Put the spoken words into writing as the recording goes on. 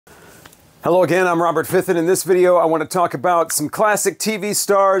Hello again, I'm Robert Fitton. In this video, I want to talk about some classic TV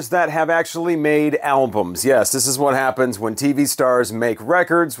stars that have actually made albums. Yes, this is what happens when TV stars make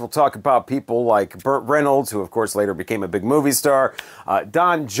records. We'll talk about people like Burt Reynolds, who of course later became a big movie star,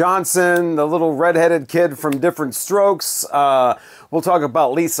 Don Johnson, the little redheaded kid from Different Strokes. We'll talk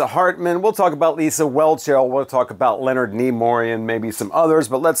about Lisa Hartman. We'll talk about Lisa Whelchel. We'll talk about Leonard Nimoy and maybe some others.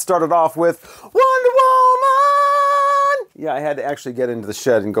 But let's start it off with Wonder Woman! Yeah, I had to actually get into the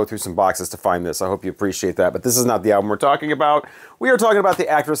shed and go through some boxes to find this. I hope you appreciate that. But this is not the album we're talking about. We are talking about the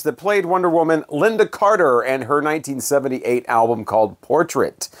actress that played Wonder Woman, Lynda Carter, and her 1978 album called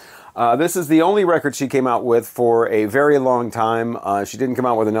Portrait. This is the only record she came out with for a very long time. She didn't come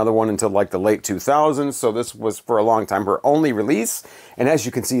out with another one until like the late 2000s, so this was for a long time her only release. And as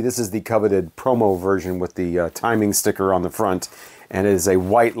you can see, this is the coveted promo version with the timing sticker on the front, and it is a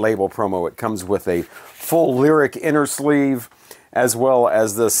white label promo. It comes with a full lyric inner sleeve, as well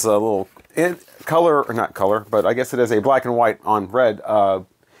as this little color, or not color, but I guess it is a black and white on red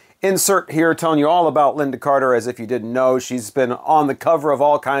insert here telling you all about Lynda Carter. As if you didn't know, she's been on the cover of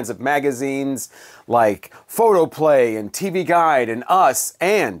all kinds of magazines like Photo Play and TV Guide and Us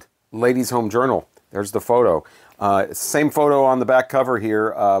and Ladies Home Journal. There's the photo. Same photo on the back cover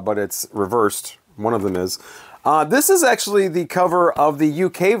here, but it's reversed. One of them is. This is actually the cover of the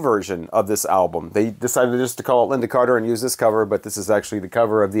UK version of this album. They decided just to call it Lynda Carter and use this cover, but this is actually the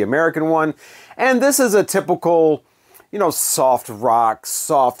cover of the American one. And this is a typical, you know, soft rock,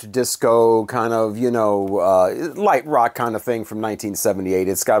 soft disco kind of, you know, light rock kind of thing from 1978.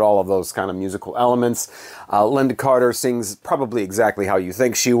 It's got all of those kind of musical elements. Lynda Carter sings probably exactly how you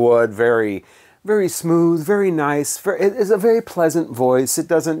think she would. Very, very smooth, very nice. It is a very pleasant voice. It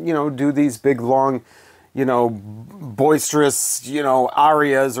doesn't, you know, do these big, long, you know, boisterous, you know,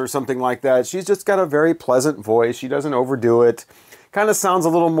 arias or something like that. She's just got a very pleasant voice. She doesn't overdo it. Kind of sounds a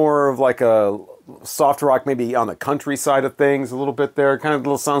little more of like a soft rock, maybe on the country side of things a little bit there. Kind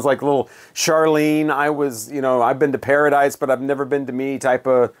of sounds like a little Charlene. I've been to Paradise, but I've never been to me type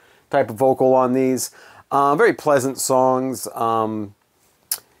of vocal on these. Very pleasant songs.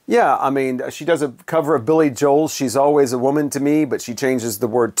 Yeah, I mean, she does a cover of Billy Joel's She's Always a Woman to Me, but she changes the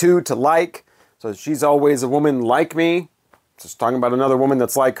word to like. So she's always a woman like me. Just talking about another woman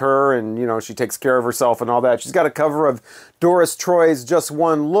that's like her, and, you know, she takes care of herself and all that. She's got a cover of Doris Troy's Just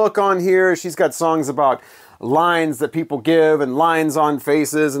One Look on here. She's got songs about lines that people give and lines on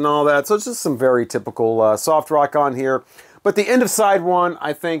faces and all that. So it's just some very typical soft rock on here. But the end of side one,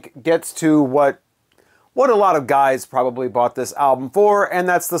 I think, gets to what a lot of guys probably bought this album for, and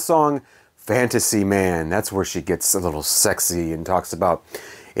that's the song Fantasy Man. That's where she gets a little sexy and talks about,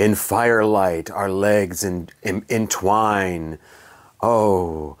 in firelight, our legs entwine.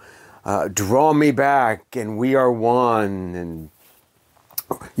 Oh, draw me back, and we are one. And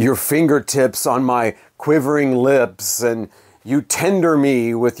your fingertips on my quivering lips, and you tender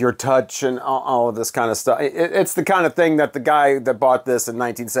me with your touch, and all of this kind of stuff. It's the kind of thing that the guy that bought this in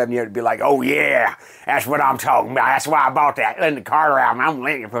 1978 would be like, oh yeah, that's what I'm talking about. That's why I bought that Lynda Carter album. I'm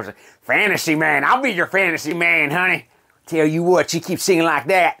looking for Fantasy Man. I'll be your fantasy man, honey. Tell you what, she keeps singing like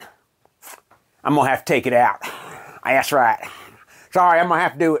that, I'm going to have to take it out. That's right. Sorry, I'm going to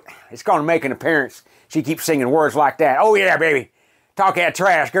have to do it. It's going to make an appearance. She keeps singing words like that. Oh, yeah, baby. Talk that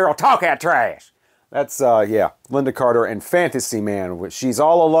trash, girl. Talk that trash. That's, yeah, Lynda Carter and Fantasy Man. She's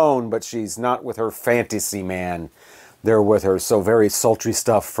all alone, but she's not with her fantasy man. They're with her. So very sultry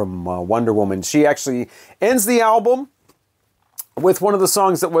stuff from Wonder Woman. She actually ends the album with one of the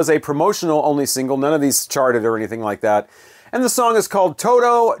songs that was a promotional only single. None of these charted or anything like that. And the song is called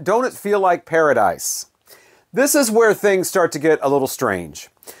Toto, Don't It Feel Like Paradise? This is where things start to get a little strange.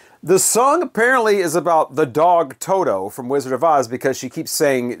 The song apparently is about the dog Toto from Wizard of Oz, because she keeps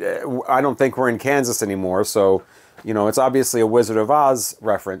saying, I don't think we're in Kansas anymore. So, you know, it's obviously a Wizard of Oz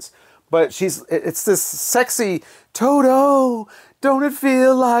reference. But it's this sexy, Toto, don't it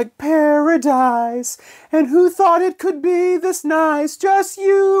feel like paradise? And who thought it could be this nice? Just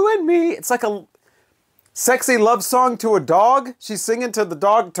you and me. It's like a sexy love song to a dog. She's singing to the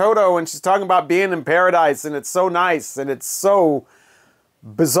dog Toto, and she's talking about being in paradise, and it's so nice, and it's so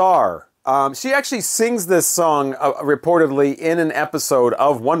bizarre. She actually sings this song reportedly in an episode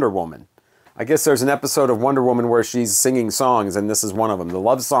of Wonder Woman. I guess there's an episode of Wonder Woman where she's singing songs, and this is one of them. The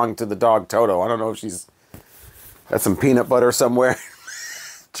love song to the dog Toto. I don't know if she's got some peanut butter somewhere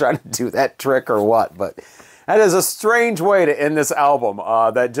trying to do that trick or what, but that is a strange way to end this album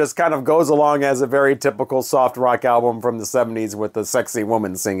that just kind of goes along as a very typical soft rock album from the 70s with the sexy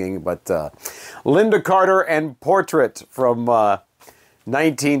woman singing. But Lynda Carter and Portrait from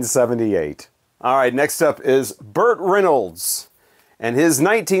 1978. All right, next up is Burt Reynolds. and his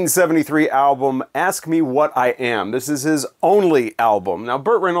 1973 album, Ask Me What I Am. This is his only album. Now,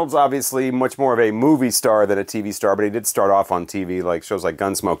 Burt Reynolds, obviously much more of a movie star than a TV star, but he did start off on TV, like shows like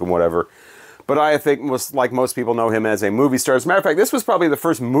Gunsmoke and whatever. But I think, like most people, know him as a movie star. As a matter of fact, this was probably the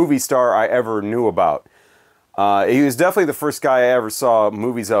first movie star I ever knew about. He was definitely the first guy I ever saw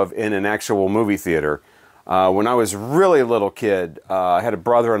movies of in an actual movie theater. When I was really a little kid, I had a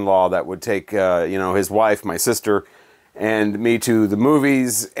brother-in-law that would take, his wife, my sister, and me to the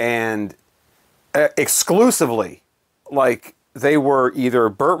movies, and exclusively, like, they were either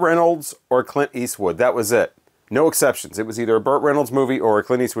Burt Reynolds or Clint Eastwood. That was it. No exceptions. It was either a Burt Reynolds movie or a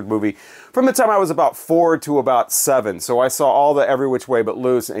Clint Eastwood movie from the time I was about 4 to about 7. So I saw all the Every Which Way But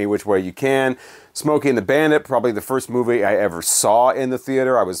Loose, Any Which Way You Can. Smokey and the Bandit, probably the first movie I ever saw in the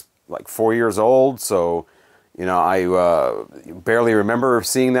theater. I was like 4 years old, so... I barely remember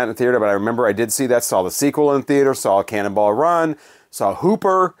seeing that in the theater, but I remember I did see that, saw the sequel in theater, saw Cannonball Run, saw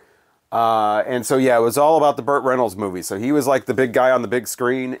Hooper, and so, yeah, it was all about the Burt Reynolds movie. So he was like the big guy on the big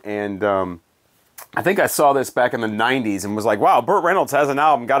screen, and I think I saw this back in the 90s and was like, wow, Burt Reynolds has an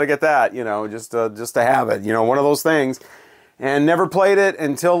album, got to get that, just to have it, one of those things, and never played it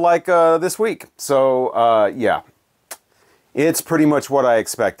until, like, this week. So, yeah. It's pretty much what I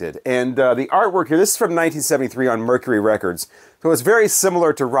expected. And the artwork here, this is from 1973 on Mercury Records. So it's very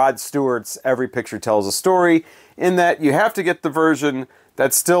similar to Rod Stewart's Every Picture Tells a Story, in that you have to get the version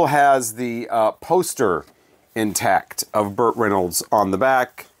that still has the poster intact of Burt Reynolds on the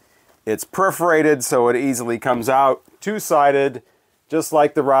back. It's perforated, so it easily comes out. Two-sided, just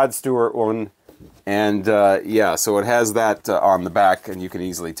like the Rod Stewart one. And yeah, so it has that on the back, and you can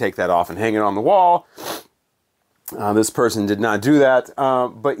easily take that off and hang it on the wall. This person did not do that,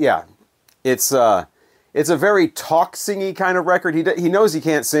 but yeah, it's a very talk-singy kind of record. He knows he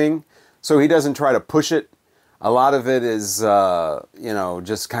can't sing, so he doesn't try to push it. A lot of it is,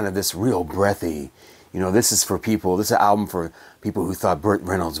 just kind of this real breathy, this is for people, this is an album for people who thought Burt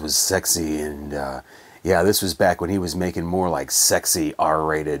Reynolds was sexy, and yeah, this was back when he was making more like sexy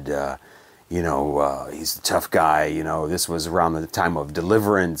R-rated, he's a tough guy, this was around the time of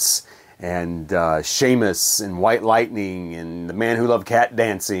Deliverance, and Seamus, and White Lightning, and The Man Who Loved Cat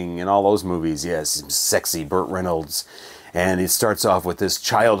Dancing, and all those movies. Yes, sexy Burt Reynolds. And it starts off with this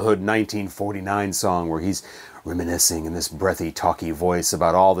childhood 1949 song where he's reminiscing in this breathy, talky voice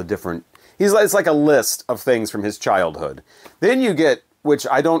about all the different... It's like a list of things from his childhood. Then you get, which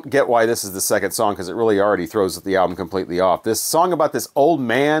I don't get why this is the second song, because it really already throws the album completely off. This song about this old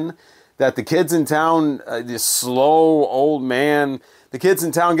man that the kids in town, this slow old man... The kids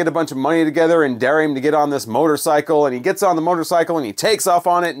in town get a bunch of money together and dare him to get on this motorcycle, and he gets on the motorcycle and he takes off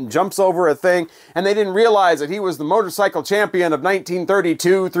on it and jumps over a thing, and they didn't realize that he was the motorcycle champion of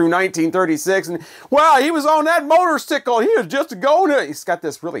 1932 through 1936, and wow, he was on that motorcycle, he was just going. He's got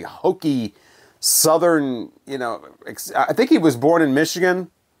this really hokey southern, I think he was born in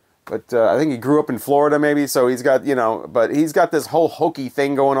Michigan, but I think he grew up in Florida maybe, so he's got, but he's got this whole hokey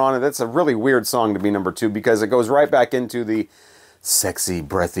thing going on, and that's a really weird song to be number 2, because it goes right back into the sexy,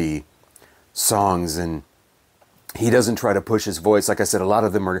 breathy songs, and he doesn't try to push his voice. Like I said, a lot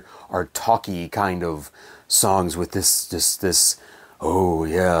of them are talky kind of songs with this, oh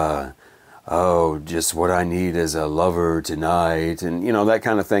yeah, oh, just what I need is a lover tonight, and that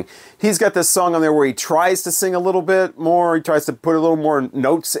kind of thing. He's got this song on there where he tries to sing a little bit more, he tries to put a little more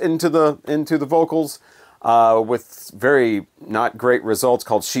notes into the vocals, with very not great results,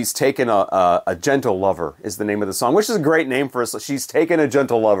 called She's Taken a Gentle Lover is the name of the song, which is a great name for us. She's taken a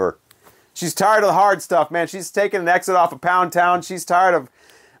gentle lover. She's tired of the hard stuff, man. She's taking an exit off of Pound Town. She's tired of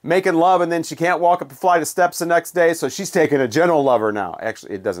making love, and then she can't walk up a flight of steps the next day, so she's taking a gentle lover now.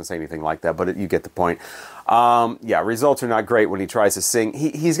 Actually, it doesn't say anything like that, but you get the point. Yeah, results are not great when he tries to sing.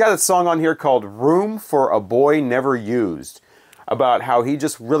 He's got a song on here called Room for a Boy Never Used, about how he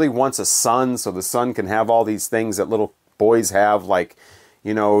just really wants a son, so the son can have all these things that little boys have, like,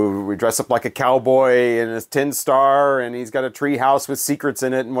 we dress up like a cowboy and a tin star, and he's got a tree house with secrets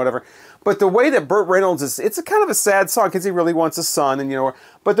in it and whatever. But the way that Burt Reynolds is, it's a kind of a sad song because he really wants a son, and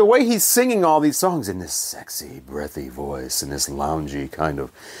but the way he's singing all these songs in this sexy, breathy voice and this loungy kind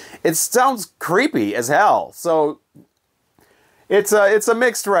of, it sounds creepy as hell. So it's a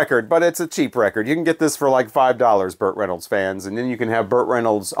mixed record, but it's a cheap record. You can get this for like $5, Burt Reynolds fans, and then you can have Burt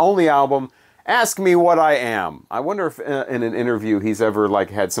Reynolds' only album, Ask Me What I Am. I wonder if in an interview he's ever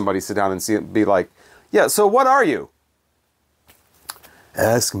had somebody sit down and be like, yeah, so what are you?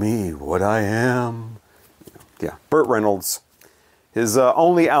 Ask me what I am. Yeah, Burt Reynolds. His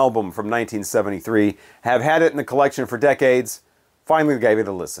only album from 1973. Have had it in the collection for decades. Finally gave it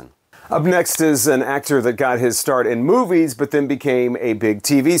a listen. Up next is an actor that got his start in movies, but then became a big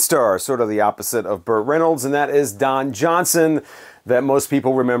TV star, sort of the opposite of Burt Reynolds, and that is Don Johnson, that most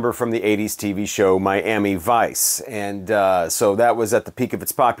people remember from the 80s TV show Miami Vice. And so that was at the peak of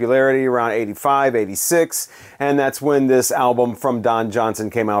its popularity around 85, 86, and that's when this album from Don Johnson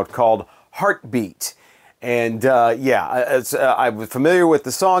came out called Heartbeat. And yeah, I was familiar with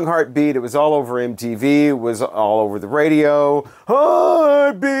the song Heartbeat. It was all over MTV. It was all over the radio.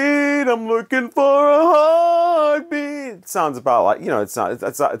 Heartbeat, I'm looking for a heartbeat. It sounds about like, you know, it's not,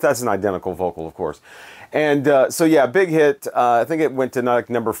 that's an identical vocal, of course. And so yeah, big hit. I think it went to like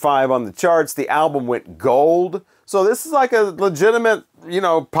number 5 on the charts. The album went gold. So this is like a legitimate, you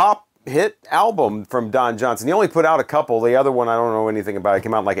know, pop hit album from Don Johnson. He only put out a couple. The other one, I don't know anything about. It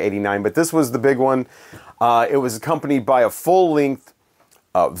came out in like 89, but this was the big one. It was accompanied by a full-length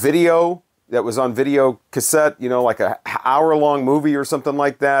video that was on video cassette, you know, like an hour-long movie or something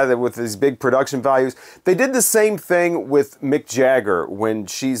like that with these big production values. They did the same thing with Mick Jagger when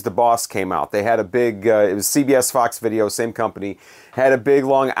She's the Boss came out. They had a big, it was CBS Fox Video, same company, had a big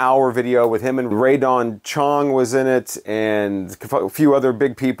long hour video with him, and Ray Don Chong was in it and a few other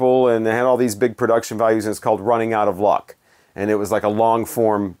big people, and they had all these big production values, and it's called Running Out of Luck. And it was like a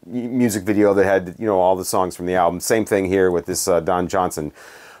long-form music video that had, you know, all the songs from the album. Same thing here with this Don Johnson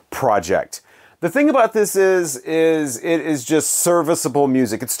project. The thing about this is it is just serviceable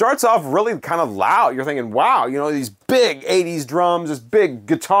music. It starts off really kind of loud. You're thinking, wow, you know, these big 80s drums, this big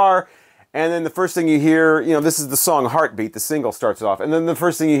guitar. And then the first thing you hear, you know, this is the song Heartbeat. The single starts off. And then the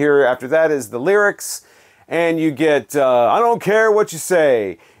first thing you hear after that is the lyrics. And you get, I don't care what you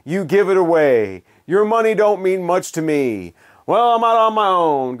say. You give it away. Your money don't mean much to me. Well, I'm out on my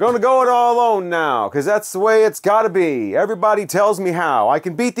own. Gonna go it all alone now, because that's the way it's gotta be. Everybody tells me how. I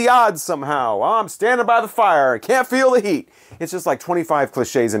can beat the odds somehow. I'm standing by the fire. I can't feel the heat. It's just like 25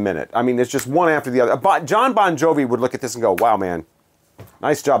 cliches a minute. I mean, it's just one after the other. John Bon Jovi would look at this and go, wow, man,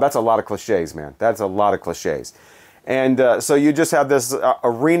 nice job. That's a lot of cliches, man. That's a lot of cliches. And so you just have this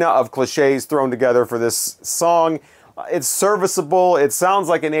arena of cliches thrown together for this song. It's serviceable. It sounds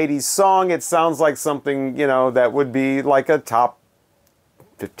like an 80s song. It sounds like something, you know, that would be like a top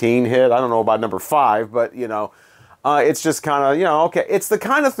 15 hit. I don't know about number 5, but, you know, it's just kind of, you know, okay. It's the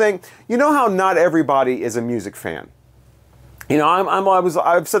kind of thing, you know how not everybody is a music fan. You know,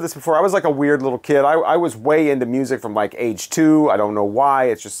 I've said this before. I was like a weird little kid. I was way into music from like age 2. I don't know why.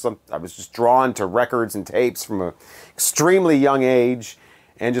 It's just I was just drawn to records and tapes from an extremely young age.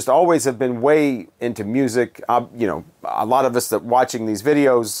 And just always have been way into music. You know, a lot of us that watching these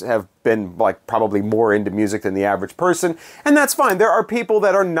videos have been like probably more into music than the average person. And that's fine. There are people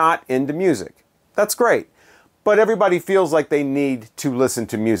that are not into music. That's great. But everybody feels like they need to listen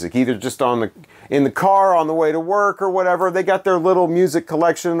to music, either just in the car, on the way to work or whatever. They got their little music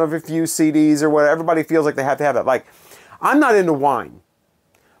collection of a few CDs or whatever. Everybody feels like they have to have it. Like, I'm not into wine.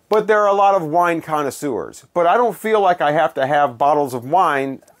 But there are a lot of wine connoisseurs. But I don't feel like I have to have bottles of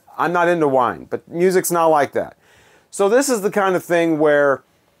wine. I'm not into wine. But music's not like that. So this is the kind of thing where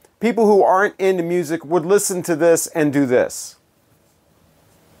people who aren't into music would listen to this and do this.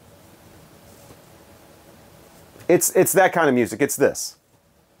 It's that kind of music. It's this.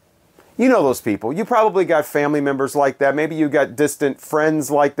 You know those people. You probably got family members like that. Maybe you got distant friends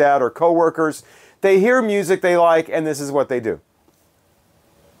like that or coworkers. They hear music they like and this is what they do.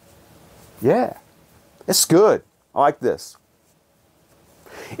 Yeah, it's good. I like this.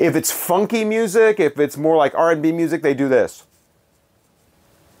 If it's funky music, if it's more like R&B music, they do this.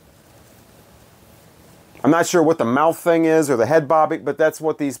 I'm not sure what the mouth thing is or the head bobbing, but that's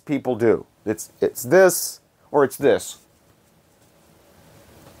what these people do. It's this or it's this.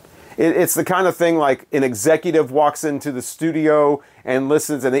 It's the kind of thing like an executive walks into the studio and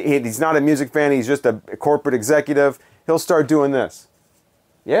listens, and he's not a music fan, he's just a corporate executive. He'll start doing this.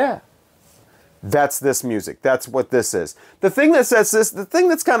 Yeah. That's this music. That's what this is. The thing that says this, the thing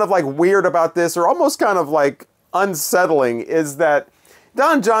that's kind of like weird about this, or almost kind of like unsettling, is that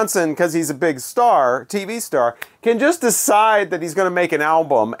Don Johnson, because he's a big star, TV star, can just decide that he's going to make an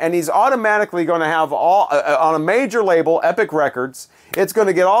album, and he's automatically going to have all, on a major label, Epic Records, it's going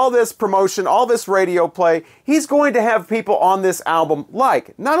to get all this promotion, all this radio play. He's going to have people on this album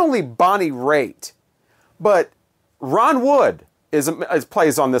like, not only Bonnie Raitt, but Ron Wood,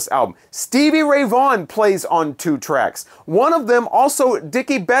 plays on this album. Stevie Ray Vaughan plays on 2 tracks. One of them also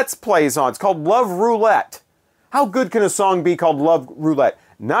Dickie Betts plays on. It's called Love Roulette. How good can a song be called Love Roulette?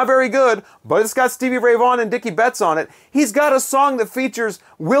 Not very good, but it's got Stevie Ray Vaughan and Dickie Betts on it. He's got a song that features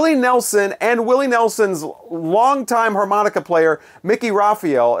Willie Nelson and Willie Nelson's longtime harmonica player, Mickey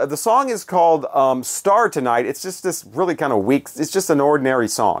Raphael. The song is called Star Tonight. It's just this really kind of weak, it's just an ordinary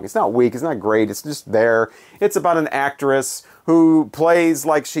song. It's not weak, it's not great, it's just there. It's about an actress who plays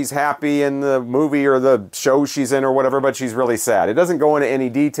like she's happy in the movie or the show she's in or whatever, but she's really sad. It doesn't go into any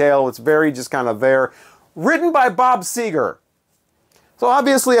detail. It's very just kind of there. Written by Bob Seger. So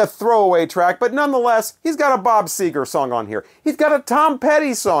obviously a throwaway track, but nonetheless, he's got a Bob Seger song on here. He's got a Tom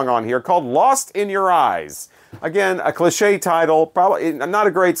Petty song on here called Lost in Your Eyes. Again, a cliche title, probably not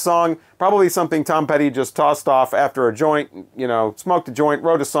a great song, probably something Tom Petty just tossed off after a joint, you know, smoked a joint,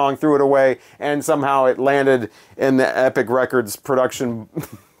 wrote a song, threw it away, and somehow it landed in the Epic Records production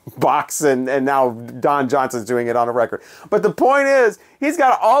box, and now Don Johnson's doing it on a record. But the point is, he's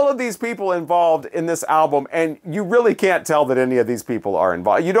got all of these people involved in this album, and you really can't tell that any of these people are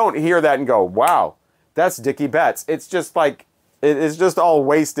involved. You don't hear that and go, wow, that's Dickie Betts. It's just like, it's just all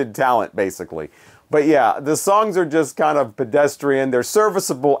wasted talent, basically. But yeah, the songs are just kind of pedestrian. They're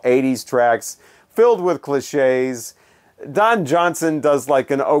serviceable 80s tracks filled with cliches. Don Johnson does like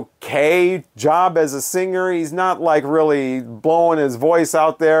an okay job as a singer. He's not like really blowing his voice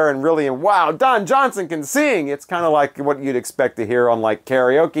out there and really, wow, Don Johnson can sing. It's kind of like what you'd expect to hear on like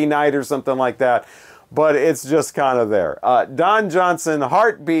karaoke night or something like that. But it's just kind of there. Don Johnson,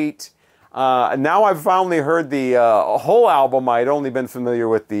 Heartbeat. Now I've finally heard the whole album. I'd only been familiar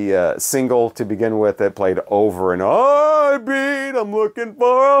with the single to begin with that played over and Heartbeat, I'm looking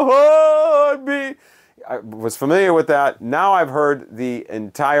for a heartbeat. I was familiar with that. Now I've heard the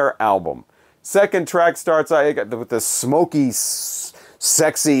entire album. Second track starts with the smoky,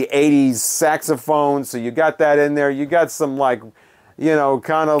 sexy 80s saxophone. So you got that in there. You got some like, you know,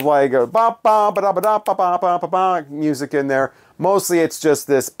 kind of like a ba ba ba ba ba ba ba ba ba ba music in there. Mostly it's just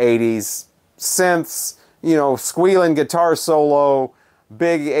this 80s synths, you know, squealing guitar solo,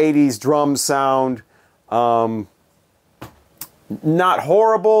 big 80s drum sound. Not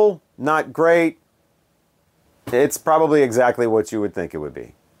horrible, not great. It's probably exactly what you would think it would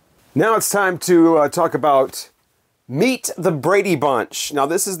be. Now it's time to talk about Meet the Brady Bunch. Now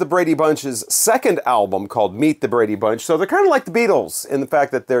this is the Brady Bunch's second album called Meet the Brady Bunch. So they're kind of like the Beatles in the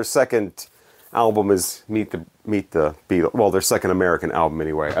fact that their second album is Meet the Beatles. Well, their second American album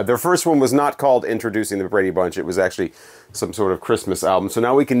anyway. Their first one was not called Introducing the Brady Bunch. It was actually some sort of Christmas album. So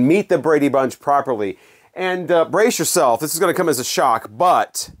now we can meet the Brady Bunch properly. And brace yourself. This is going to come as a shock,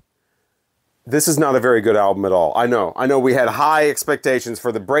 but this is not a very good album at all. I know we had high expectations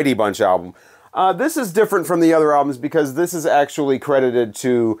for the Brady Bunch album. This is different from the other albums because this is actually credited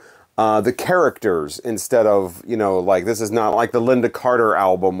to the characters instead of, you know, like this is not like the Lynda Carter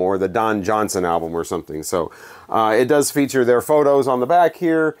album or the Don Johnson album or something. So it does feature their photos on the back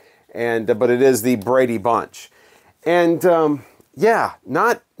here, but it is the Brady Bunch. And yeah,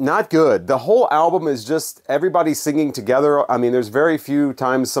 not good. The whole album is just everybody singing together. I mean, there's very few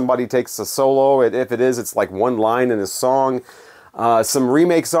times somebody takes a solo. If it is, it's like one line in a song. Some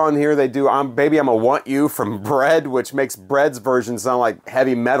remakes on here. They do Baby I'm a Want You from Bread, which makes Bread's version sound like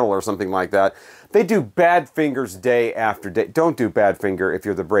heavy metal or something like that. They do Badfinger's Day After Day. Don't do Badfinger if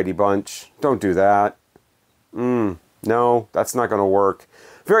you're the Brady Bunch. Don't do that. No, that's not going to work.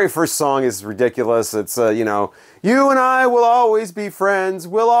 Very first song is ridiculous. It's, you know, you and I will always be friends.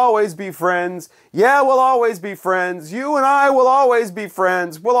 We'll always be friends. Yeah, we'll always be friends. You and I will always be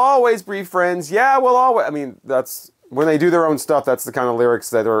friends. We'll always be friends. Yeah, we'll always... I mean, that's... When they do their own stuff, that's the kind of lyrics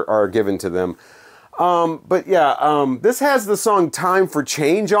that are given to them. But yeah, this has the song Time for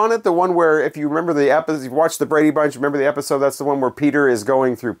Change on it. The one where, if you remember the episode, you've watched the Brady Bunch, remember the episode, that's the one where Peter is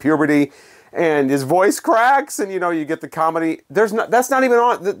going through puberty and his voice cracks and, you know, you get the comedy. That's not even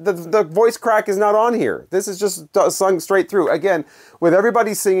on, the voice crack is not on here. This is just sung straight through. Again, with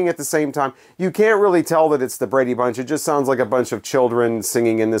everybody singing at the same time, you can't really tell that it's the Brady Bunch. It just sounds like a bunch of children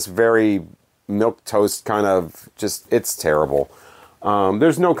singing in this very milquetoast kind of, just, it's terrible.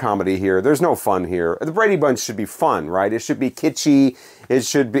 There's no comedy here. There's no fun here. The Brady Bunch should be fun, right? It should be kitschy. It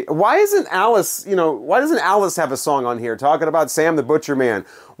should be... Why isn't Alice, you know, why doesn't Alice have a song on here talking about Sam the Butcher Man?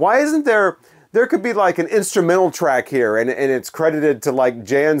 Why isn't there... There could be like an instrumental track here and it's credited to like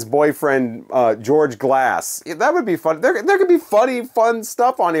Jan's boyfriend, George Glass. That would be fun. There could be funny, fun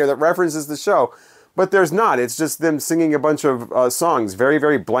stuff on here that references the show. But there's not. It's just them singing a bunch of songs very,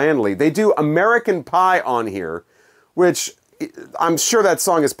 very blandly. They do American Pie on here, which... I'm sure that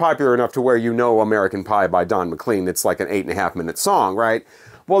song is popular enough to where you know American Pie by Don McLean. It's like an 8.5-minute song, right?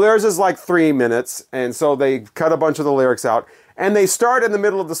 Well, theirs is like 3 minutes, and so they cut a bunch of the lyrics out. And they start in the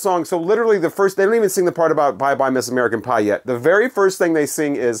middle of the song. So literally they don't even sing the part about Bye Bye Miss American Pie yet. The very first thing they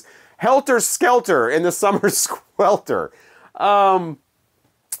sing is Helter Skelter in the Summer Squelter. I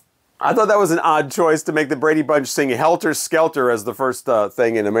thought that was an odd choice to make the Brady Bunch sing Helter Skelter as the first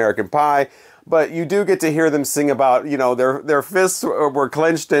thing in American Pie. But you do get to hear them sing about, you know, their fists were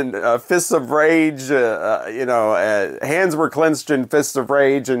clenched in fists of rage, hands were clenched in fists of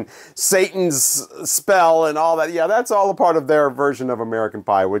rage, and Satan's spell and all that. Yeah, that's all a part of their version of American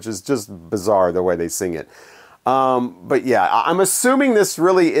Pie, which is just bizarre the way they sing it. But yeah, I'm assuming this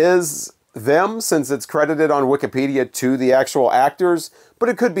really is them, since it's credited on Wikipedia to the actual actors, but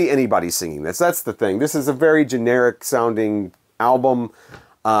it could be anybody singing this. That's the thing. This is a very generic sounding album.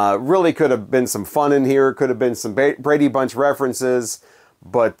 Really could have been some fun in here, could have been some Brady Bunch references,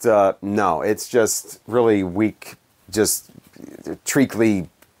 but no, it's just really weak, just treacly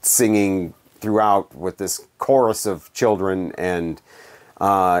singing throughout with this chorus of children, and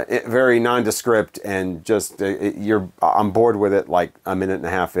very nondescript, and just I'm bored with it like a minute and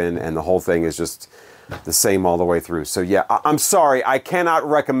a half in, and the whole thing is just the same all the way through. So yeah, I'm sorry, I cannot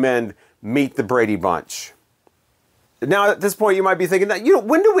recommend Meet the Brady Bunch. Now, at this point, you might be thinking, that,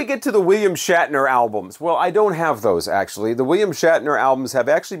 when do we get to the William Shatner albums? Well, I don't have those, actually. The William Shatner albums have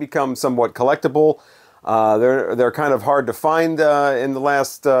actually become somewhat collectible. They're kind of hard to find in the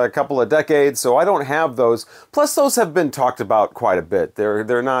last couple of decades, so I don't have those. Plus, those have been talked about quite a bit.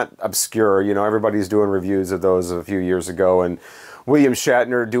 They're not obscure. You know, everybody's doing reviews of those a few years ago, and William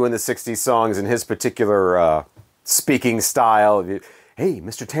Shatner doing the 60s songs in his particular speaking style. Hey,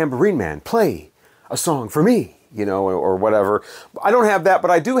 Mr. Tambourine Man, play a song for me. You know, or whatever. I don't have that, but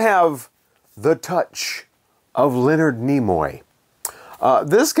I do have The Touch of Leonard Nimoy.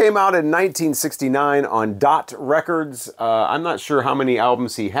 This came out in 1969 on Dot Records. I'm not sure how many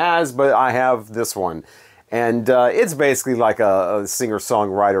albums he has, but I have this one. And it's basically like a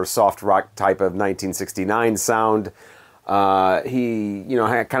singer-songwriter, soft rock type of 1969 sound. He,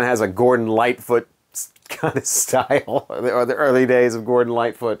 kind of has a Gordon Lightfoot kind of style, or the early days of Gordon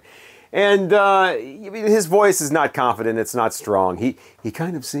Lightfoot. And his voice is not confident, it's not strong. He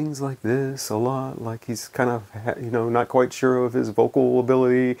kind of sings like this a lot, like he's kind of, not quite sure of his vocal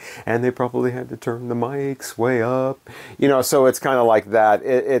ability, and they probably had to turn the mics way up. So it's kind of like that.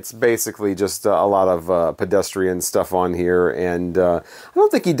 It's basically just a lot of pedestrian stuff on here, and I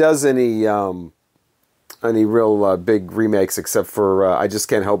don't think he does any real big remakes, except for I Just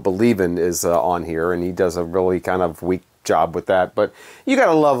Can't Help Believin' is on here, and he does a really kind of weak job with that. But you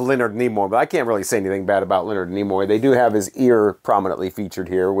gotta love Leonard Nimoy, but I can't really say anything bad about Leonard Nimoy. They do have his ear prominently featured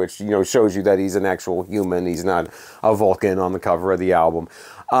here, which shows you that he's an actual human. He's not a Vulcan on the cover of the album.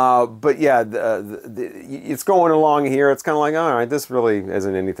 But yeah, it's going along here. It's kind of like, all right, this really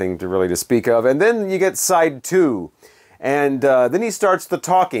isn't anything to speak of. And then you get side 2. And then he starts the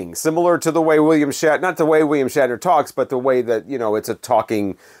talking, similar to the way William Shatner, not the way William Shatner talks, but the way that, it's a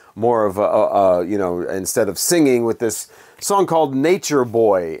talking, more of instead of singing, with this song called Nature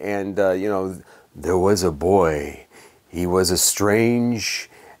Boy. And, there was a boy. He was a strange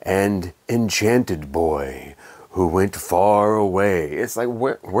and enchanted boy who went far away. It's like,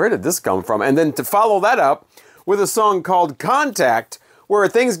 where did this come from? And then to follow that up with a song called Contact, where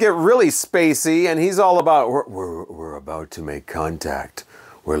things get really spacey, and he's all about, we're about to make contact.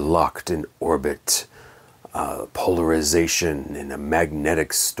 We're locked in orbit. Polarization in a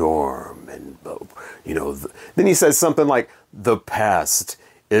magnetic storm, and then he says something like, the past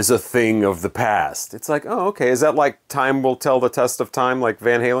is a thing of the past. It's like, oh, okay, is that like time will tell the test of time, like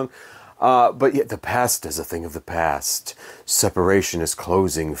Van Halen? But yet the past is a thing of the past. Separation is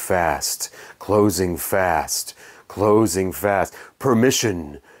closing fast, closing fast, closing fast.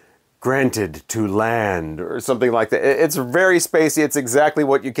 Permission granted to land, or something like that. It's very spacey. It's exactly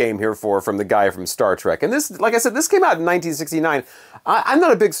what you came here for from the guy from Star Trek. And this, like I said, this came out in 1969. I'm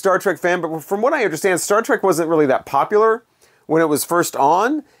not a big Star Trek fan, but from what I understand, Star Trek wasn't really that popular when it was first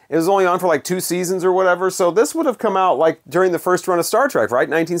on. It was only on for like 2 seasons or whatever. So this would have come out like during the first run of Star Trek, right?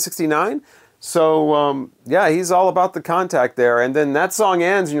 1969. So yeah, he's all about the contact there. And then that song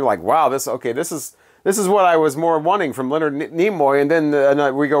ends, and you're like, wow, this is what I was more wanting from Leonard Nimoy. And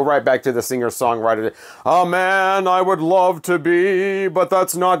then we go right back to the singer-songwriter. A man I would love to be, but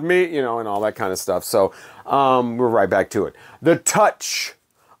that's not me, and all that kind of stuff. So we're right back to it. The Touch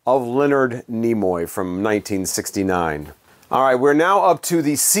of Leonard Nimoy from 1969. All right, we're now up to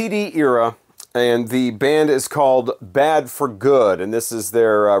the CD era, and the band is called Bad for Good, and this is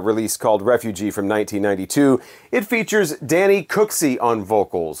their release called Refugee from 1992. It features Danny Cooksey on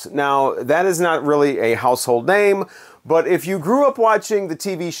vocals. Now, that is not really a household name, but if you grew up watching the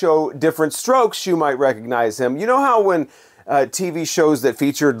TV show Different Strokes, you might recognize him. You know how when TV shows that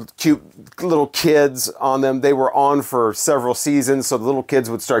featured cute little kids on them. They were on for several seasons, so the little kids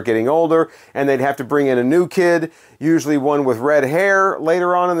would start getting older, and they'd have to bring in a new kid, usually one with red hair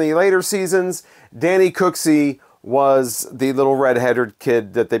later on in the later seasons. Danny Cooksey was the little red-headed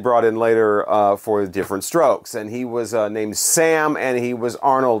kid that they brought in later for the Different Strokes, and he was named Sam, and he was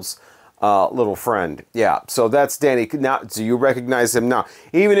Arnold's little friend. Yeah, so that's Danny. Now, do you recognize him now?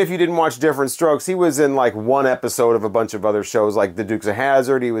 Even if you didn't watch Different Strokes, he was in like one episode of a bunch of other shows, like The Dukes of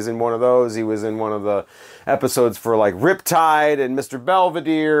Hazzard. He was in one of those. He was in one of the episodes for like Riptide and Mr.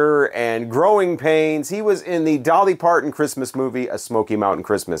 Belvedere and Growing Pains. He was in the Dolly Parton Christmas movie, A Smoky Mountain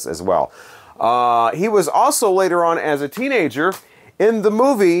Christmas, as well. He was also later on as a teenager in the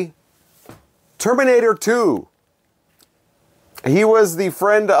movie Terminator 2. He was the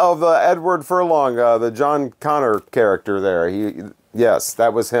friend of Edward Furlong, the John Connor character there. Yes,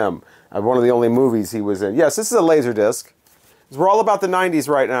 that was him. One of the only movies he was in. Yes, this is a Laserdisc. We're all about the 90s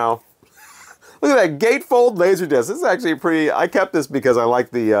right now. Look at that gatefold Laserdisc. This is actually pretty... I kept this because I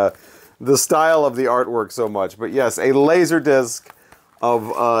like the style of the artwork so much. But yes, a Laserdisc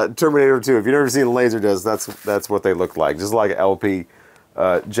of Terminator 2. If you've never seen a Laserdisc, that's what they look like. Just like an LP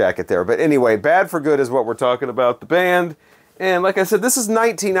jacket there. But anyway, Bad for Good is what we're talking about. The band... And like I said, this is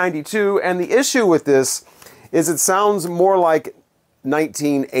 1992, and the issue with this is it sounds more like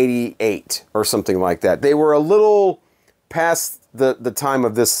 1988 or something like that. They were a little past the time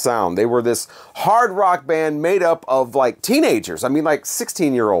of this sound. They were this hard rock band made up of like teenagers. I mean, like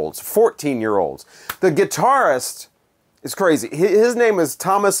 16-year-olds, 14-year-olds. The guitarist is crazy. His name is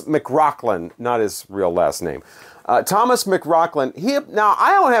Thomas McRocklin, not his real last name. Thomas McRocklin. Now,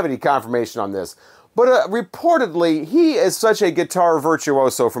 I don't have any confirmation on this, but reportedly, he is such a guitar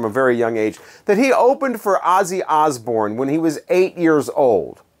virtuoso from a very young age that he opened for Ozzy Osbourne when he was 8 years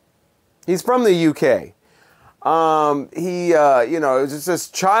old. He's from the UK. You know, is just this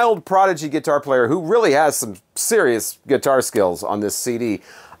child prodigy guitar player who really has some serious guitar skills on this CD.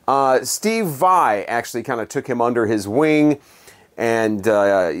 Steve Vai actually kind of took him under his wing, and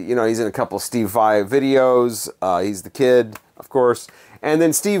you know, he's in a couple of Steve Vai videos. He's the kid, of course. And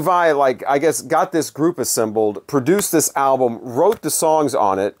then Steve Vai, like, I guess, got this group assembled, produced this album, wrote the songs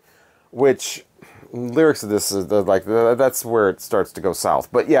on it, which, lyrics of this, is like, that's where it starts to go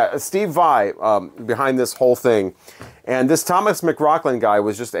south. But yeah, Steve Vai behind this whole thing. And this Thomas McRocklin guy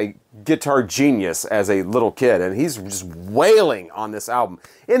was just a guitar genius as a little kid. And he's just wailing on this album.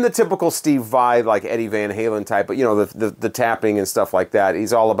 In the typical Steve Vai, like Eddie Van Halen type, but, you know, the tapping and stuff like that.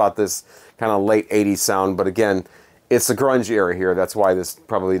 He's all about this kind of late 80s sound. But again, it's the grunge era here. That's why this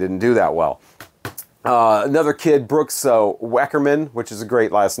probably didn't do that well. Another kid, Brooks Wackerman, which is a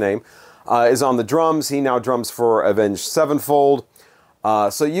great last name, is on the drums. He now drums for Avenged Sevenfold.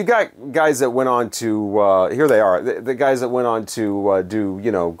 So you got guys that went on to, here they are, the guys that went on to do,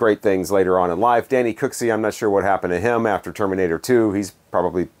 you know, great things later on in life. Danny Cooksey, I'm not sure what happened to him after Terminator 2. He's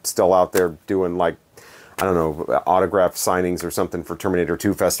probably still out there doing, like, I don't know, autograph signings or something for Terminator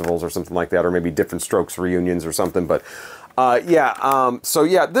 2 festivals or something like that, or maybe Different Strokes reunions or something. But so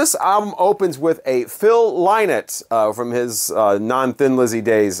yeah, this album opens with a Phil Lynott from his non-Thin Lizzy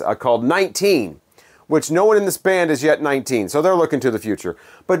days called 19, which no one in this band is yet 19, so they're looking to the future.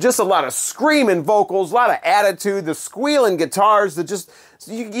 But just a lot of screaming vocals, a lot of attitude, the squealing guitars, that just,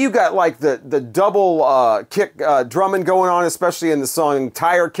 you got like the double kick drumming going on, especially in the song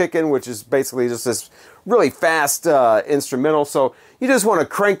Tire Kickin', which is basically just this really fast instrumental. So you just want to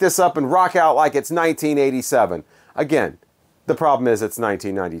crank this up and rock out like it's 1987. Again, the problem is it's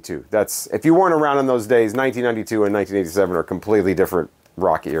 1992. That's, if you weren't around in those days, 1992 and 1987 are completely different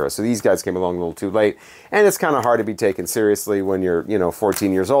rock era. So these guys came along a little too late, and it's kind of hard to be taken seriously when you're, you know,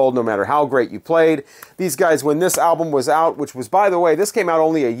 14 years old, no matter how great you played. These guys, when this album was out, which was, by the way, this came out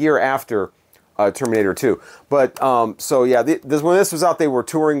only a year after Terminator 2. But, so yeah, when this was out, they were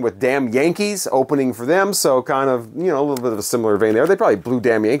touring with Damn Yankees, opening for them, so kind of, you know, a little bit of a similar vein there. They probably blew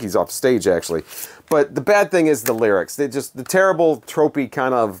Damn Yankees off stage, actually. But the bad thing is the lyrics. They just, the terrible, tropey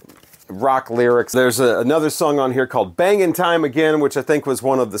kind of rock lyrics. There's another song on here called Bangin' Time Again, which I think was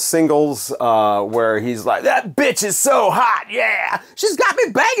one of the singles, where he's like, that bitch is so hot, yeah! She's got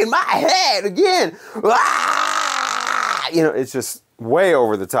me banging my head again! Ah! You know, it's just way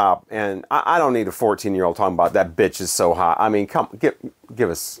over the top, and I don't need a 14-year-old talking about that bitch is so hot. I mean, come, give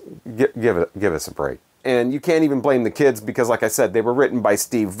us a break. And you can't even blame the kids because, like I said, they were written by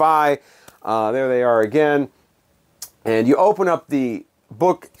Steve Vai. There they are again. And you open up the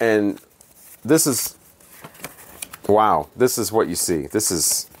book, and this is, wow, this is what you see. This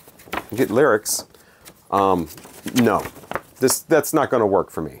is, you get lyrics. No, that's not going to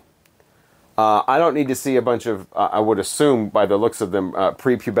work for me. I don't need to see a bunch of, I would assume by the looks of them,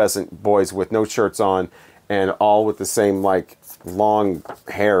 prepubescent boys with no shirts on and all with the same, like, long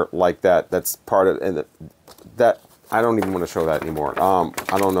hair like that. That's part of, and that, I don't even want to show that anymore.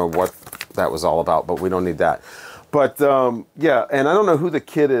 I don't know what that was all about, but we don't need that. But, yeah, and I don't know who the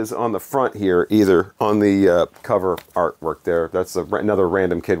kid is on the front here either, on the cover artwork there. That's another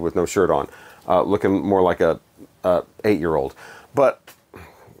random kid with no shirt on, looking more like a 8-year-old. But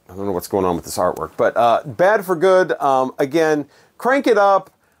I don't know what's going on with this artwork. But Bad for Good, again, crank it up.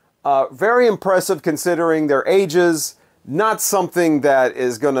 Very impressive considering their ages. Not something that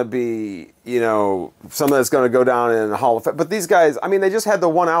is going to be, you know, something that's going to go down in the Hall of Fame. But these guys, I mean, they just had the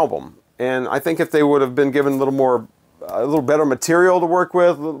one album. And I think if they would have been given a little better material to work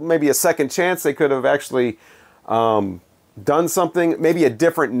with, maybe a second chance, they could have actually done something, maybe a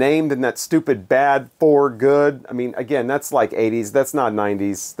different name than that stupid Bad for Good. I mean, again, that's like 80s. That's not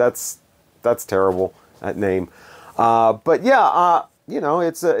 90s. That's terrible, that name. But yeah, you know,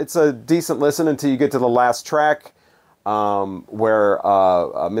 it's a decent listen until you get to the last track where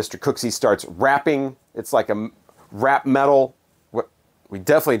Mr. Cooksey starts rapping. It's like a rap metal. We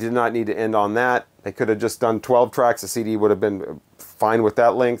definitely did not need to end on that. They could have just done 12 tracks. The CD would have been fine with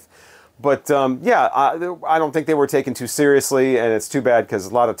that length. But yeah, I don't think they were taken too seriously, and it's too bad because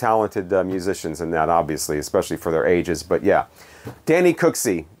a lot of talented musicians in that, obviously, especially for their ages. But yeah, Danny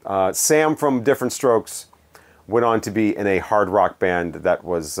Cooksey, Sam from Different Strokes, went on to be in a hard rock band that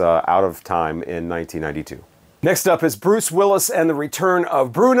was out of time in 1992. Next up is Bruce Willis and the Return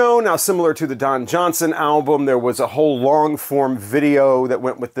of Bruno. Now, similar to the Don Johnson album, there was a whole long-form video that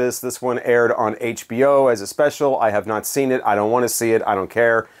went with this. This one aired on HBO as a special. I have not seen it. I don't want to see it. I don't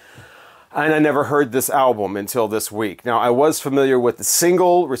care. And I never heard this album until this week. Now, I was familiar with the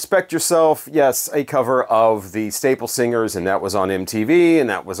single, Respect Yourself. Yes, a cover of the Staple Singers, and that was on MTV, and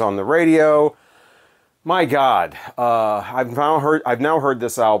that was on the radio. My God, I've now heard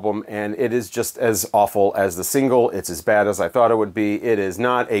this album, and it is just as awful as the single. It's as bad as I thought it would be. It is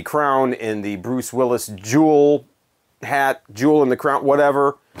not a crown in the Bruce Willis jewel hat, jewel in the crown,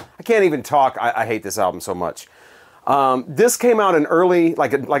 whatever. I can't even talk. I hate this album so much. This came out in early, I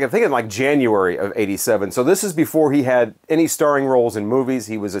think in like January of '87. So this is before he had any starring roles in movies.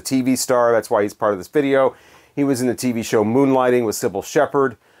 He was a TV star. That's why he's part of this video. He was in the TV show Moonlighting with Sybil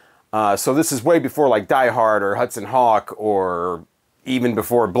Shepherd. So this is way before like Die Hard or Hudson Hawk or even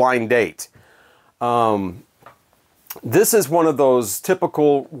before Blind Date. This is one of those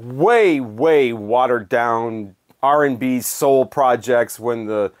typical, way watered down R&B soul projects when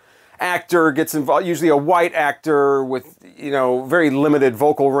the actor gets involved, usually a white actor with, you know, very limited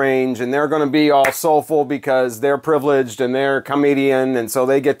vocal range, and they're going to be all soulful because they're privileged and they're a comedian, and so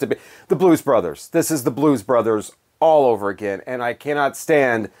they get to be the Blues Brothers. This is the Blues Brothers all over again, and I cannot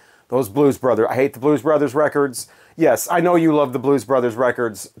stand those Blues Brothers. I hate the Blues Brothers records. Yes, I know you love the Blues Brothers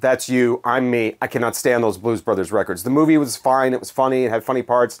records. That's you. I'm me. I cannot stand those Blues Brothers records. The movie was fine. It was funny. It had funny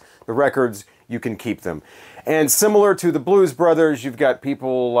parts. The records, you can keep them. And similar to the Blues Brothers, you've got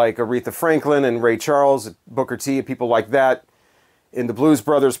people like Aretha Franklin and Ray Charles, Booker T, people like that. In the Blues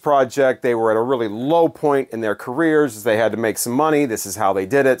Brothers project, they were at a really low point in their careers. They had to make some money. This is how they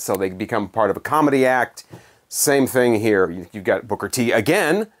did it. So they become part of a comedy act. Same thing here. You've got Booker T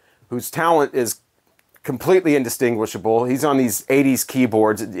again, whose talent is completely indistinguishable. He's on these 80s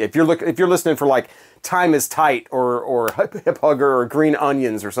keyboards. If you're listening for like Time is Tight or Hip Hugger or Green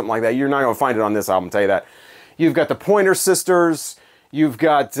Onions or something like that, you're not going to find it on this album, I'll tell you that. You've got the Pointer Sisters. You've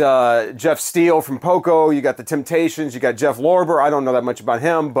got Jeff Steele from Poco. You got the Temptations. You got Jeff Lorber. I don't know that much about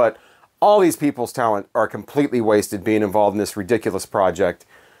him, but all these people's talent are completely wasted being involved in this ridiculous project.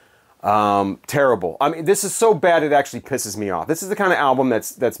 Terrible. I mean, this is so bad it actually pisses me off. This is the kind of album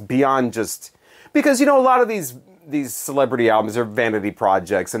that's beyond just... Because, you know, a lot of these celebrity albums are vanity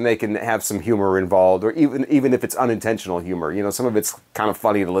projects, and they can have some humor involved, or even if it's unintentional humor. You know, some of it's kind of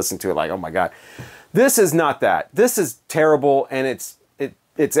funny to listen to, like, oh my God. This is not that. This is terrible, and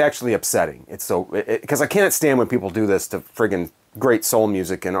it's actually upsetting. It's so... Because I can't stand when people do this to friggin' great soul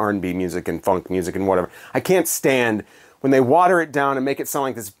music and R&B music and funk music and whatever. I can't stand when they water it down and make it sound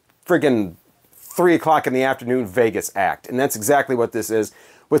like this friggin' 3 o'clock in the afternoon Vegas act. And that's exactly what this is.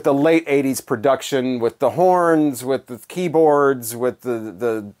 With the late 80s production, with the horns, with the keyboards, with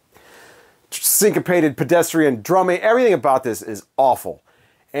the syncopated pedestrian drumming, everything about this is awful.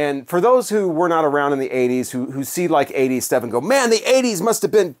 And for those who were not around in the 80s, who see like 80s stuff and go, man, the 80s must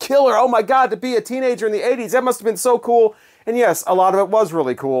have been killer. Oh my God, to be a teenager in the 80s, that must have been so cool. And yes, a lot of it was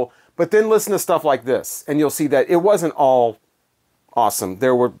really cool. But then listen to stuff like this, and you'll see that it wasn't all awesome.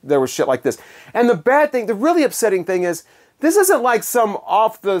 There was shit like this. And the bad thing, the really upsetting thing is, This isn't like some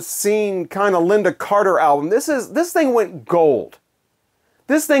off-the-scene kind of Lynda Carter album. This thing went gold.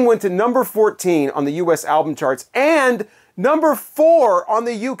 This thing went to number 14 on the US album charts and number 4 on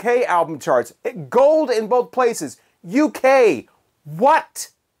the UK album charts. Gold in both places. UK.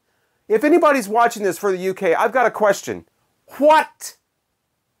 What? If anybody's watching this for the UK, I've got a question. What?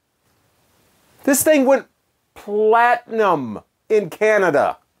 This thing went platinum in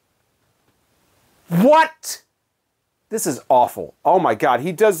Canada. What? This is awful. Oh my God.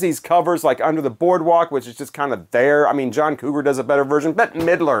 He does these covers like Under the Boardwalk, which is just kind of there. I mean, John Cougar does a better version. Bette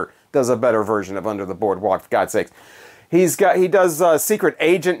Midler does a better version of Under the Boardwalk, for God's sakes. He does Secret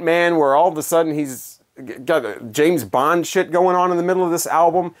Agent Man, where all of a sudden he's got James Bond shit going on in the middle of this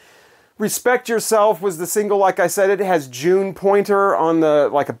album. Respect Yourself was the single, like I said. It has June Pointer on the,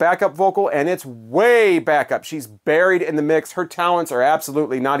 like a backup vocal, and it's way back up. She's buried in the mix. Her talents are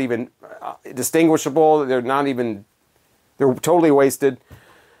absolutely not even distinguishable. They're totally wasted.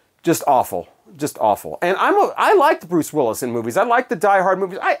 Just awful. Just awful. And I liked Bruce Willis in movies. I like the Die Hard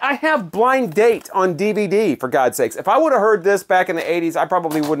movies. I have Blind Date on DVD, for God's sakes. If I would have heard this back in the 80s, I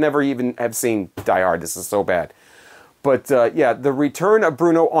probably would never even have seen Die Hard. This is so bad. But yeah, the return of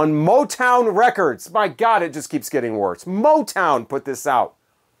Bruno on Motown Records. My God, it just keeps getting worse. Motown put this out.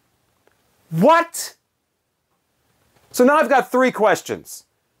 What? So now I've got 3 questions.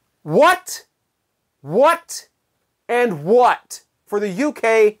 What? What? And what? For the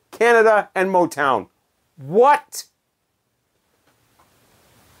UK, Canada, and Motown. What?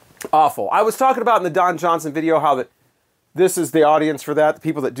 Awful. I was talking about in the Don Johnson video how this is the audience for that, the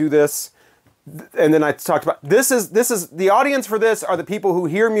people that do this. And then I talked about, this is the audience for this are the people who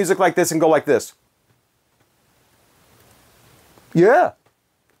hear music like this and go like this. Yeah,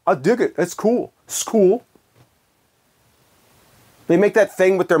 I dig it. It's cool. It's cool. They make that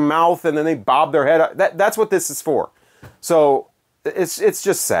thing with their mouth and then they bob their head. That's what this is for. So it's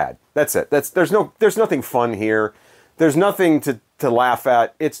just sad. That's it. There's nothing fun here. There's nothing to laugh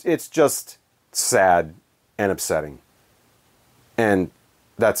at. It's just sad and upsetting. And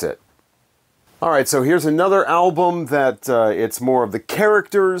that's it. All right, so here's another album that it's more of the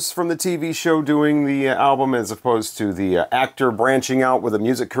characters from the TV show doing the album as opposed to the actor branching out with a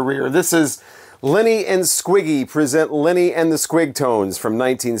music career. This is Lenny and Squiggy present Lenny and the Squigtones from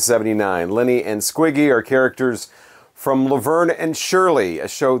 1979. Lenny and Squiggy are characters from Laverne and Shirley, a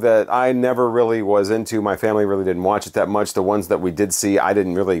show that I never really was into. My family really didn't watch it that much. The ones that we did see, I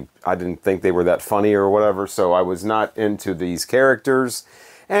didn't think they were that funny or whatever, so I was not into these characters.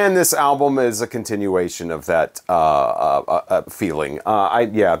 And this album is a continuation of that feeling.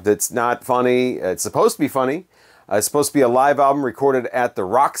 Yeah, it's not funny. It's supposed to be funny. It's supposed to be a live album recorded at the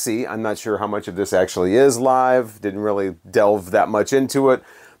Roxy. I'm not sure how much of this actually is live. Didn't really delve that much into it.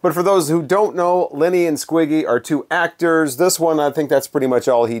 But for those who don't know, Lenny and Squiggy are 2 actors. This one, I think that's pretty much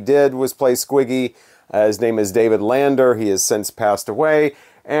all he did was play Squiggy. His name is David Lander. He has since passed away.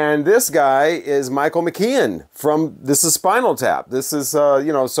 And this guy is Michael McKean from This Is Spinal Tap. This is,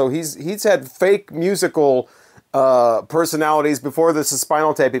 so he's had fake musical personalities before This Is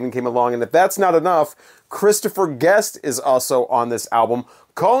Spinal Tap even came along. And if that's not enough, Christopher Guest is also on this album,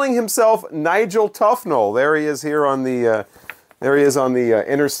 calling himself Nigel Tufnell. There he is here on the,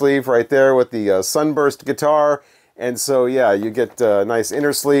 inner sleeve right there with the sunburst guitar. And so, yeah, you get a nice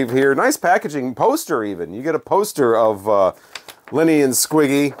inner sleeve here. Nice packaging, poster even. You get a poster of Lenny and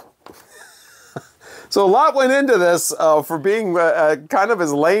Squiggy. So a lot went into this for being kind of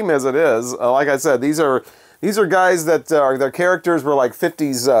as lame as it is. Like I said, these are guys that their characters were like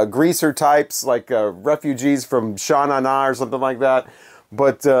 50s greaser types, like refugees from Sha Na Na or something like that.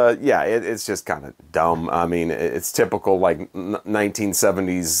 But yeah, it's just kind of dumb. I mean, it's typical like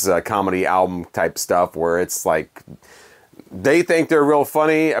 1970s comedy album type stuff where it's like they think they're real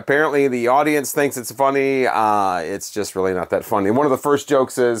funny. Apparently, the audience thinks it's funny. It's just really not that funny. One of the first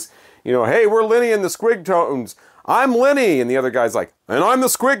jokes is, hey, we're Lenny and the Squigtones. I'm Lenny. And the other guy's like, and I'm the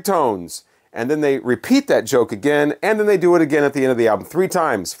Squigtones. And then they repeat that joke again, and then they do it again at the end of the album 3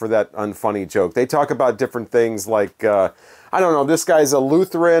 times for that unfunny joke. They talk about different things like, I don't know, this guy's a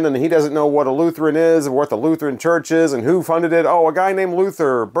Lutheran, and he doesn't know what a Lutheran is, or what the Lutheran Church is, and who funded it. Oh, a guy named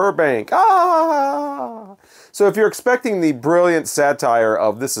Luther Burbank. Ah! So if you're expecting the brilliant satire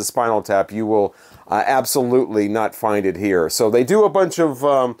of This Is Spinal Tap, you will absolutely not find it here. So they do a bunch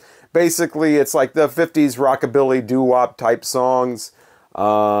of, basically, it's like the 50s rockabilly doo-wop type songs.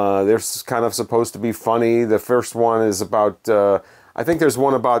 They're kind of supposed to be funny. The first one is about, I think there's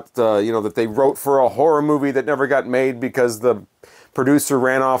one about, that they wrote for a horror movie that never got made because the producer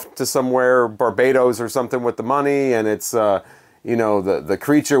ran off to somewhere, Barbados or something with the money, and it's, you know, the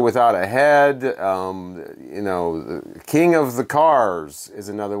creature without a head, you know, the King of the Cars is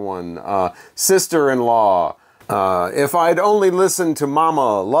another one, Sister-in-Law, If I'd Only Listened to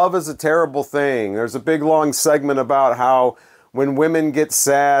Mama, Love is a Terrible Thing. There's a big long segment about how when women get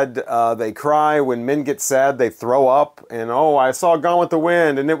sad, they cry. When men get sad, they throw up. And, oh, I saw Gone with the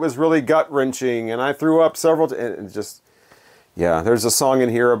Wind, and it was really gut-wrenching, and I threw up several times. And just, yeah, there's a song in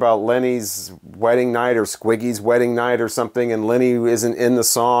here about Lenny's wedding night or Squiggy's wedding night or something, and Lenny isn't in the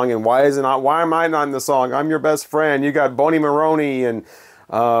song. And why am I not in the song? I'm your best friend. You got Boney Maroney and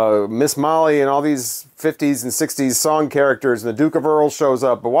Miss Molly and all these 50s and 60s song characters, and the Duke of Earl shows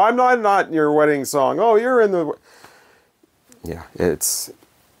up. But why am I not in your wedding song? Oh, you're in the... Yeah, it's...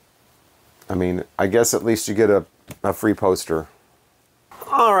 I mean, I guess at least you get a free poster.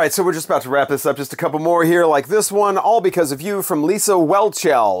 All right, so we're just about to wrap this up. Just a couple more here, like this one, All Because of You from Lisa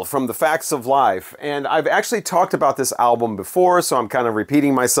Whelchel from The Facts of Life. And I've actually talked about this album before, so I'm kind of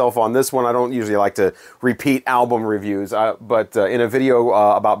repeating myself on this one. I don't usually like to repeat album reviews, but in a video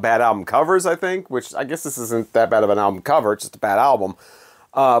about bad album covers, I think, which I guess this isn't that bad of an album cover, it's just a bad album.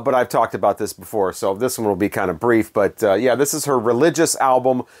 But I've talked about this before, so this one will be kind of brief. But yeah, this is her religious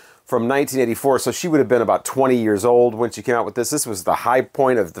album from 1984, so she would have been about 20 years old when she came out with this. This was the high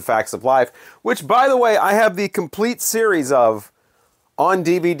point of The Facts of Life, which, by the way, I have the complete series of on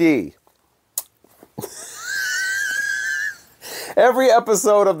DVD. Every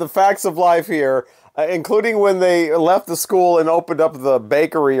episode of The Facts of Life here, including when they left the school and opened up the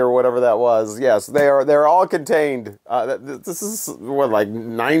bakery or whatever that was. Yes, they're all contained. This is, what, like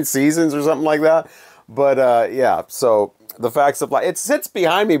 9 seasons or something like that? But, yeah, so... The Facts of Life. It sits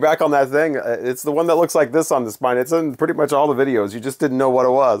behind me back on that thing. It's the one that looks like this on the spine. It's in pretty much all the videos. You just didn't know what it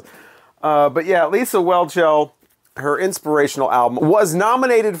was. But yeah, Lisa Whelchel, her inspirational album, was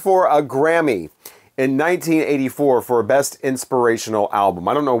nominated for a Grammy in 1984 for Best Inspirational Album.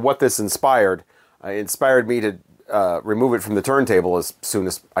 I don't know what this inspired. It inspired me to remove it from the turntable as soon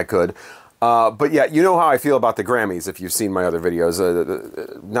as I could. But yeah, you know how I feel about the Grammys if you've seen my other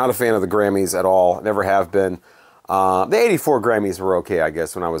videos. Not a fan of the Grammys at all. Never have been. The 84 Grammys were okay, I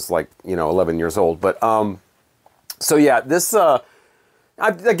guess, when I was like, you know, 11 years old. But, so yeah, this,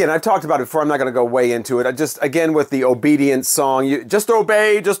 again, I've talked about it before. I'm not going to go way into it. I just, again, with the obedience song, just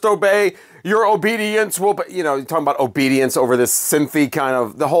obey, your obedience will, you know, you're talking about obedience over this synthy kind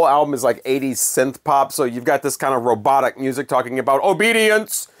of, the whole album is like 80s synth pop. So you've got this kind of robotic music talking about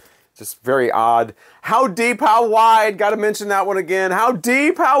obedience. Just very odd. How deep, how wide? Got to mention that one again. How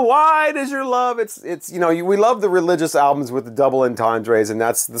deep, how wide is your love? It's you know, we love the religious albums with the double entendres, and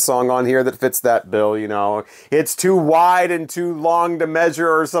that's the song on here that fits that bill, you know. It's too wide and too long to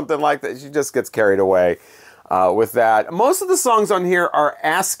measure or something like that. She just gets carried away with that. Most of the songs on here are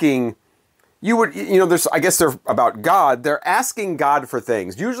asking, you know, I guess they're about God. They're asking God for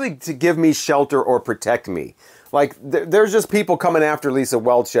things, usually to give me shelter or protect me. Like, there's just people coming after Lisa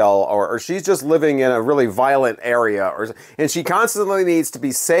Whelchel, or she's just living in a really violent area, and she constantly needs to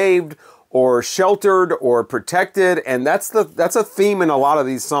be saved or sheltered or protected, and that's a theme in a lot of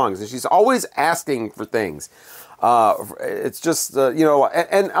these songs, and she's always asking for things. It's just, you know,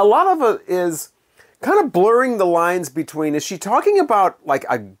 and a lot of it is kind of blurring the lines between, is she talking about like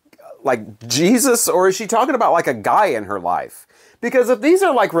Jesus, or is she talking about like a guy in her life? Because if these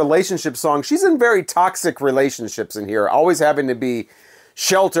are like relationship songs, she's in very toxic relationships in here, always having to be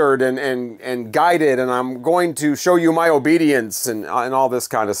sheltered and guided, and I'm going to show you my obedience and all this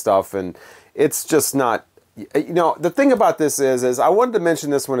kind of stuff. And it's just not, you know, the thing about this is I wanted to mention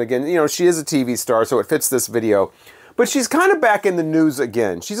this one again. You know, she is a TV star, so it fits this video. But she's kind of back in the news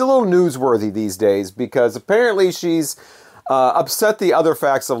again. She's a little newsworthy these days because apparently she's upset the other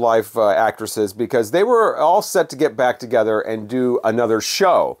Facts of Life actresses because they were all set to get back together and do another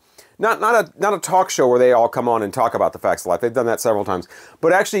show. Not a talk show where they all come on and talk about the Facts of Life. They've done that several times.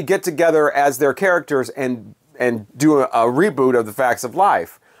 But actually get together as their characters and do a reboot of the Facts of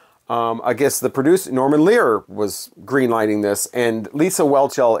Life. I guess the producer, Norman Lear, was greenlighting this, and Lisa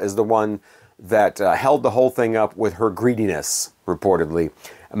Whelchel is the one that held the whole thing up with her greediness, reportedly.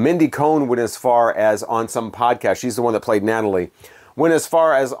 Mindy Cohn went as far as on some podcast, she's the one that played Natalie, went as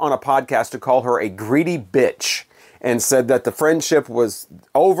far as on a podcast to call her a greedy bitch and said that the friendship was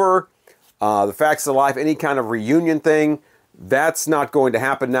over, the Facts of Life, any kind of reunion thing, that's not going to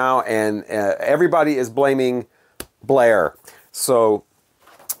happen now, and everybody is blaming Blair. So,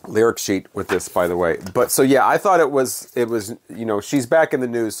 lyric sheet with this, by the way. But so yeah, I thought it was, you know, she's back in the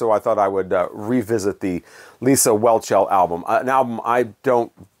news, so I thought I would revisit the Lisa Whelchel album, an album I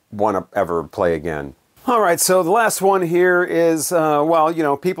don't want to ever play again. All right, so the last one here is, well, you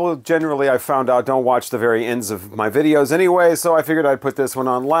know, people generally, I found out, don't watch the very ends of my videos anyway, so I figured I'd put this one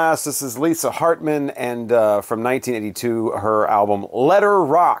on last. This is Lisa Hartman, and from 1982, her album Let Her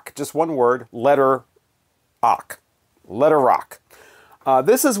Rock. Just one word, Let Her Rock. Let Her Rock.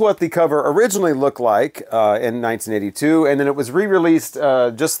 This is what the cover originally looked like in 1982, and then it was re-released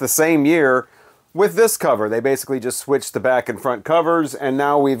just the same year with this cover. They basically just switched the back and front covers, and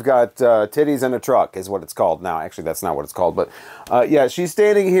now we've got Titties in a Truck is what it's called now. Actually, that's not what it's called, but yeah, she's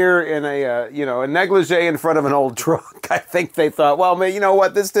standing here in a, you know, a negligee in front of an old truck. I think they thought, well, you know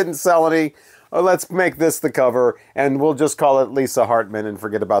what, this didn't sell any. Let's make this the cover, and we'll just call it Lisa Hartman and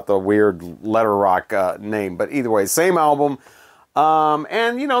forget about the weird Let Her Rock name. But either way, same album.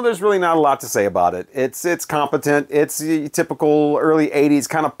 And, you know, there's really not a lot to say about it. It's competent. It's typical early 80s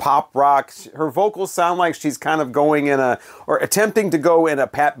kind of pop rock. Her vocals sound like she's kind of going in a, or attempting to go in a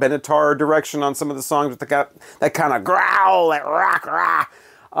Pat Benatar direction on some of the songs with that kind of growl, that rock, rah.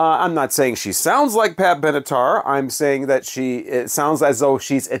 I'm not saying she sounds like Pat Benatar. I'm saying that it sounds as though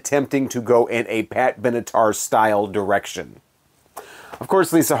she's attempting to go in a Pat Benatar style direction. Of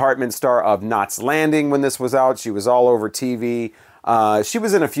course, Lisa Hartman, star of Knots Landing when this was out. She was all over TV. She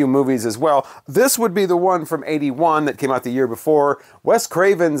was in a few movies as well. This would be the one from '81 that came out the year before. Wes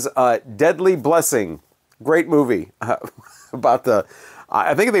Craven's Deadly Blessing. Great movie about the,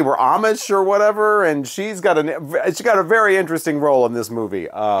 I think they were Amish or whatever, and she got a very interesting role in this movie.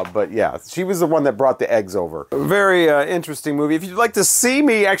 But yeah, she was the one that brought the eggs over. Very interesting movie. If you'd like to see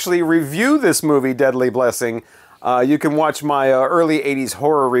me actually review this movie, Deadly Blessing, you can watch my early 80s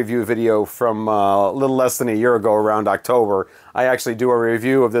horror review video from a little less than a year ago, around October. I actually do a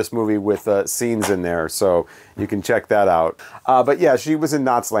review of this movie with scenes in there, so you can check that out. But yeah, she was in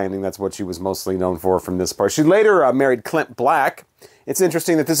Knots Landing. That's what she was mostly known for from this part. She later married Clint Black. It's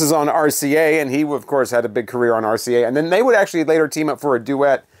interesting that this is on RCA, and he, of course, had a big career on RCA. And then they would actually later team up for a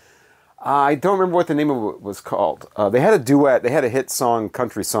duet. I don't remember what the name of it was called. They had a duet. They had a hit song,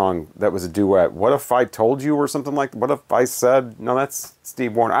 country song, that was a duet. What If I Told You or something like that? What If I Said? No, that's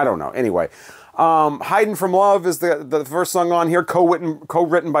Steve Wariner. I don't know. Anyway, Hiding From Love is the first song on here,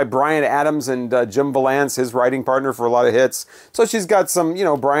 co-written by Bryan Adams and Jim Valance, his writing partner for a lot of hits. So she's got some, you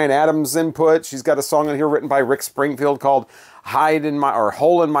know, Bryan Adams input. She's got a song on here written by Rick Springfield called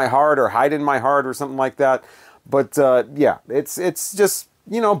Hole in My Heart, or Hide in My Heart, or something like that. But yeah, it's just,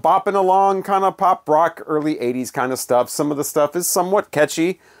 you know, bopping along, kind of pop rock, early 80s kind of stuff. Some of the stuff is somewhat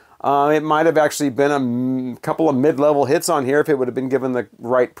catchy. It might have actually been a couple of mid-level hits on here if it would have been given the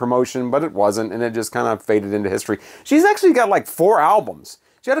right promotion, but it wasn't, and it just kind of faded into history. She's actually got like 4 albums.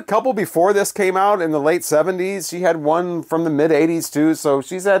 She had a couple before this came out in the late 70s. She had one from the mid-80s too, so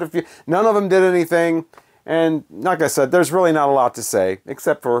she's had a few. None of them did anything, and like I said, there's really not a lot to say,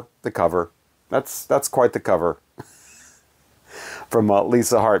 except for the cover. That's quite the cover. From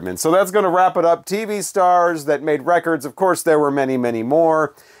Lisa Hartman. So that's going to wrap it up. TV stars that made records. Of course, there were many, many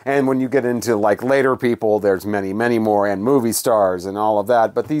more. And when you get into like later people, there's many, many more, and movie stars and all of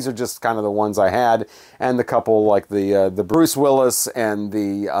that. But these are just kind of the ones I had, and the couple like the Bruce Willis and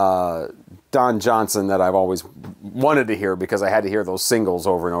the Don Johnson that I've always wanted to hear, because I had to hear those singles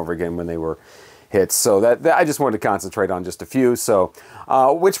over and over again when they were hits. So that I just wanted to concentrate on just a few. So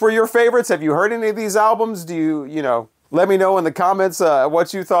which were your favorites? Have you heard any of these albums? Do you know? Let me know in the comments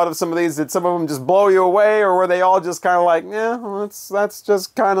what you thought of some of these. Did some of them just blow you away, or were they all just kind of like, yeah, well, that's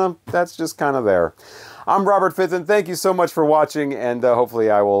just kind of there. I'm Robert Fitton. Thank you so much for watching, and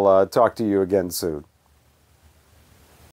hopefully I will talk to you again soon.